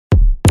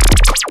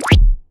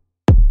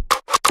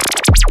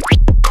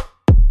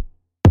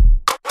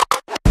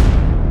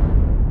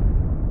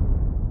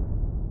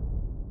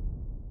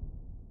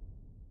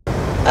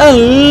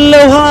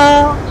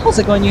Aloha! How's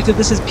it going, YouTube?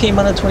 This is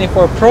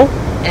PM24 Pro,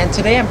 and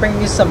today I'm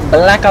bringing you some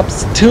Black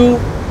Ops 2.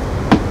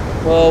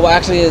 Well, what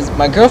actually is,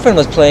 my girlfriend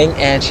was playing,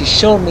 and she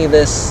showed me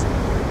this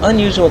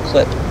unusual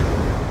clip.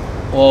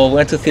 Well, we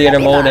went to theater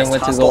mode and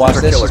went to go watch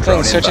this. She's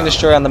playing Search and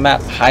Destroy on the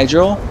map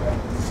Hydro.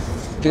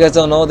 If you guys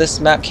don't know,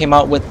 this map came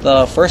out with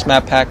the first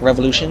map pack,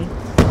 Revolution.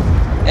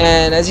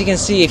 And as you can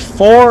see,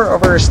 4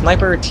 of her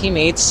sniper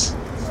teammates,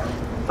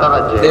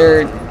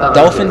 they're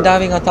dolphin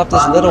diving on top of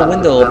this little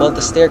window above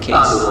the staircase.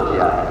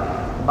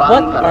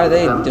 What are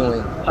they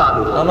doing?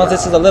 I don't know if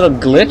this is a little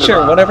glitch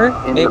or whatever.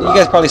 Maybe you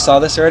guys probably saw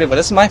this already, but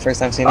this is my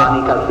first time seeing it.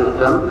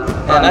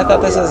 And I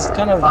thought this was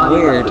kind of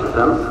weird.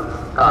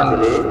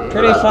 And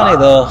pretty funny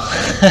though.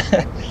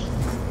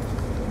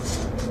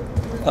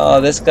 Oh,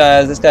 this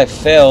guy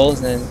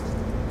fails and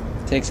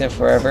takes him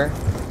forever.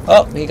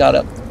 Oh, he got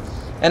up.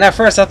 And at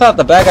first I thought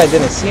the bad guy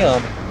didn't see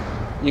him.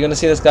 You're gonna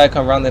see this guy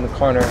come around in the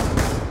corner.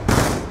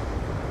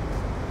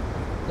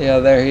 Yeah,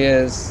 there he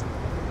is.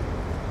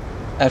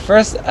 At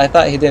first, I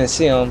thought he didn't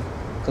see him,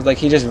 cause like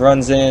he just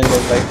runs in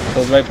and like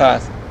goes right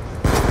past.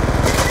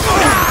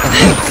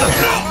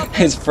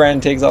 His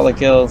friend takes all the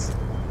kills.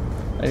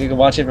 And you can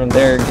watch it from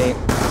their game.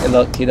 And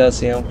look, he does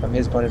see him from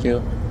his point of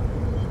view.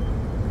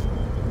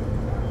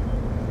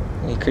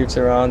 And he creeps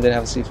around, didn't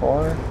have a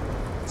C4.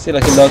 See,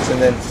 like he looks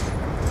and then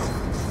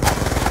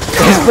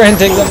his friend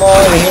takes them all,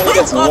 and he only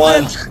gets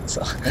one.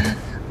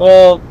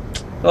 So,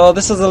 well,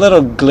 this is a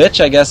little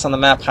glitch, I guess, on the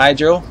map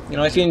Hydro. You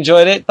know, if you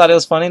enjoyed it, thought it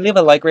was funny, leave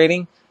a like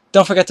rating.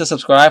 Don't forget to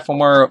subscribe for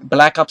more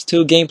Black Ops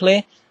 2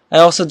 gameplay. I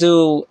also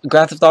do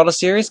Grand Theft Auto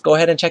series. Go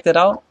ahead and check that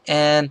out.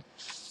 And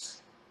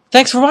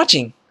thanks for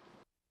watching.